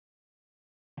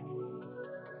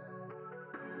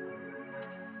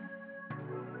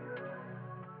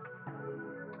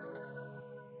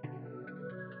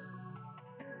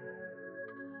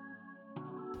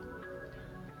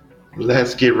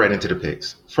Let's get right into the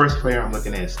picks. First player I'm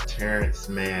looking at is Terrence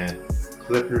Mann.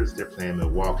 Clippers, they're playing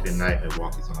Milwaukee tonight.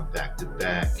 Milwaukee's on a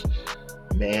back-to-back.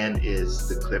 Mann is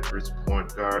the Clippers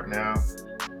point guard now.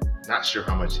 Not sure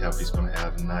how much help he's going to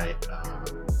have tonight.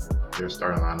 Their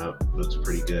starting lineup looks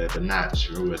pretty good, but not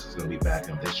sure who else is going to be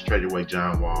backing them. They traded away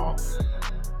John Wall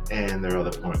and their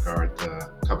other point guard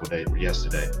a couple days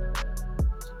yesterday.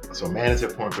 So Mann is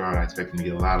at point guard. I expect him to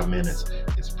get a lot of minutes.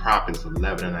 His prop is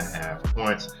 11 and a half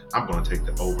points. I'm going to take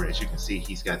the over. As you can see,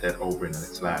 he's got that over in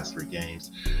his last three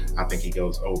games. I think he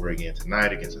goes over again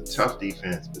tonight against a tough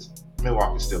defense, but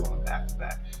Milwaukee's still on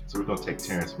back-to-back. So we're going to take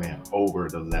Terrence Mann over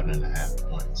the 11 and a half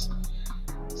points.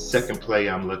 Second play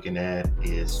I'm looking at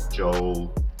is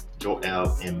Joel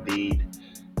Embiid.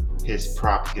 His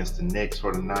prop against the Knicks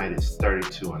for tonight is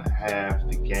 32 and a half.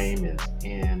 The game is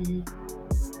in,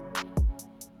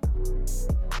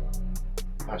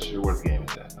 not sure where the game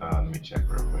is at. Let me check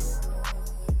real quick.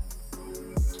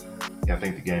 Yeah, I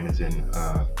think the game is in,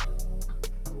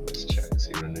 let's check,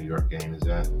 see where the New York game is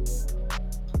at.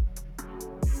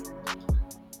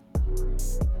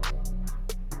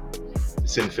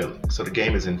 It's in Philly. So the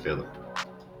game is in Philly.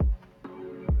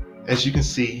 As you can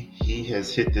see, he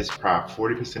has hit this prop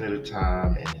 40% of the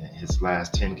time in his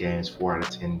last 10 games, 4 out of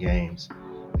 10 games.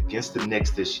 Against the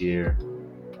Knicks this year,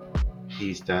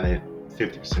 he's done it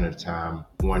 50% of the time.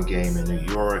 One game in New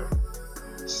York,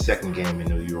 second game in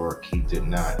New York, he did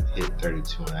not hit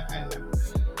 32 and a half.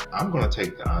 I'm going to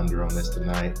take the under on this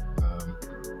tonight.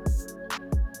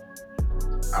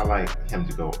 I like him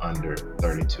to go under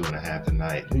 32 and a half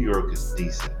tonight. New York is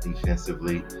decent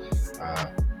defensively.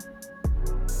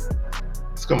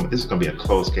 This is going to be a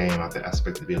close game. I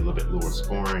expect it to be a little bit lower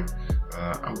scoring.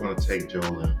 I'm going to take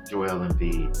Joel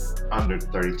Embiid under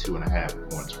 32 and a half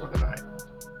points for tonight.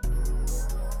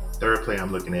 Third play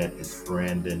I'm looking at is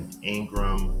Brandon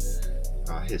Ingram.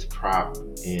 His prop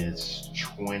is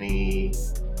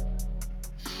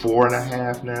 24 and a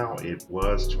half now. It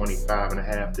was 25 and a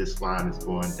half. This line is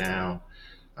going down.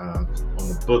 On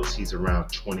the books, he's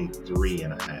around 23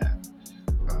 and a half.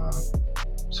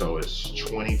 So it's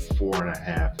 24 and a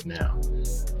half now.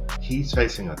 He's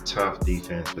facing a tough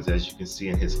defense, but as you can see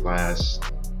in his last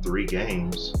three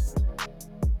games,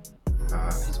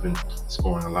 he's been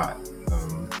scoring a lot.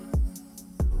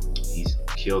 He's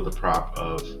killed the prop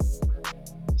of,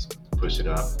 let's push it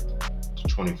up to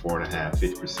 24 and a half,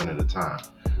 50% of the time.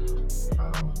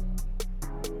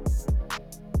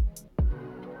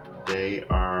 They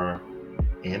are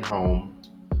in home.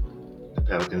 The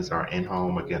Pelicans are in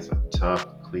home against a tough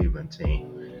Cleveland team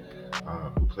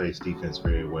who plays defense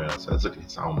very well. So let's look at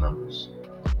his home numbers.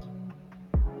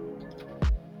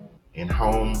 In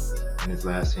home, in his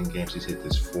last 10 games, he's hit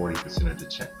this 40% of the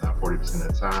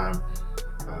time.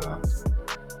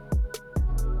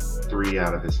 3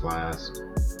 out of his last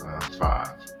 5.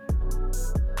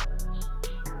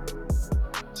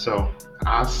 So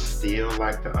I still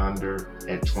like the under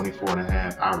at 24 and a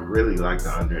half. I really like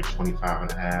the under at 25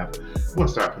 and a half. I'm going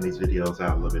to start putting these videos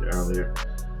out a little bit earlier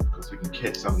because we can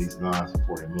catch some of these lines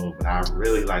before they move. But I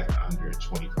really like the under at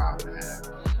 25 and a half.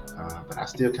 But I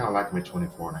still kind of like them at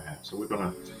 24 and a half. So we're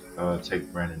going to take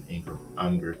Brandon Ingram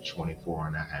under 24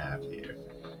 and a half here.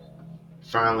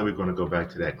 Finally, we're going to go back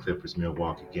to that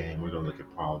Clippers-Milwaukee game. We're going to look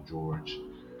at Paul George.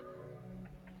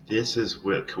 This is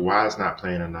what Kawhi's not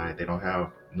playing tonight. They don't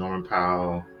have Norman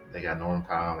Powell. They got Norman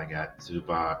Powell. They got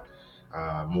Zubac,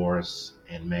 Morris,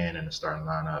 and Mann in the starting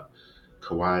lineup.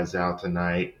 Kawhi is out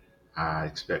tonight. I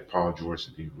expect Paul George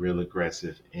to be real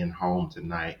aggressive in home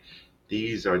tonight.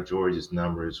 These are George's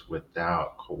numbers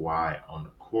without Kawhi on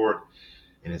the court.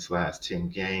 In his last 10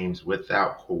 games,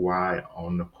 without Kawhi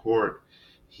on the court,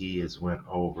 he has went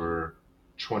over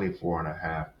 24 and a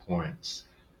half points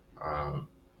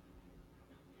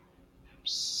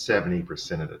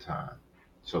 70% of the time.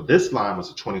 So this line was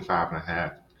a 25 and a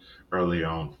half early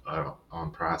on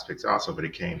prospects also, but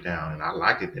it came down, and I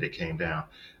like it that it came down.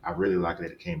 I really like it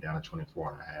that it came down to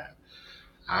 24 and a half.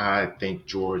 I think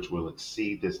George will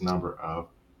exceed this number of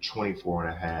 24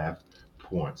 and a half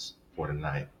points for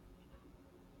tonight.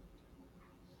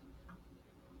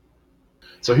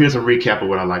 So here's a recap of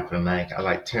what I like for tonight. I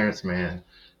like Terrence Mann,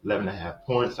 11 and a half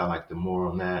points. I like the more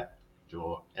on that.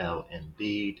 Joel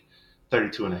Embiid,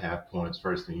 32 and a half points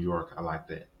versus New York. I like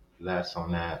the less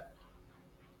on that.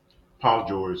 Paul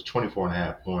George, 24 and a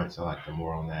half points. I like the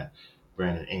more on that.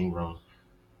 Brandon Ingram,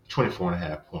 24 and a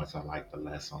half points. I like the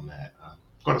less on that. I'm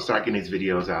going to start getting these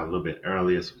videos out a little bit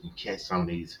earlier so we can catch some of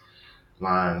these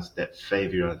lines that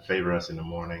favor us in the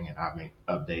morning, and I'll make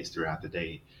updates throughout the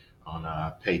day on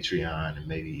Patreon and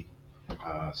maybe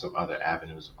some other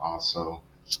avenues also.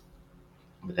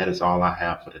 But that is all I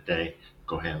have for today.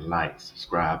 Go ahead and like,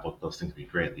 subscribe. Both those things would be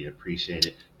greatly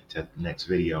appreciated. Until the next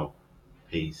video,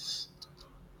 peace.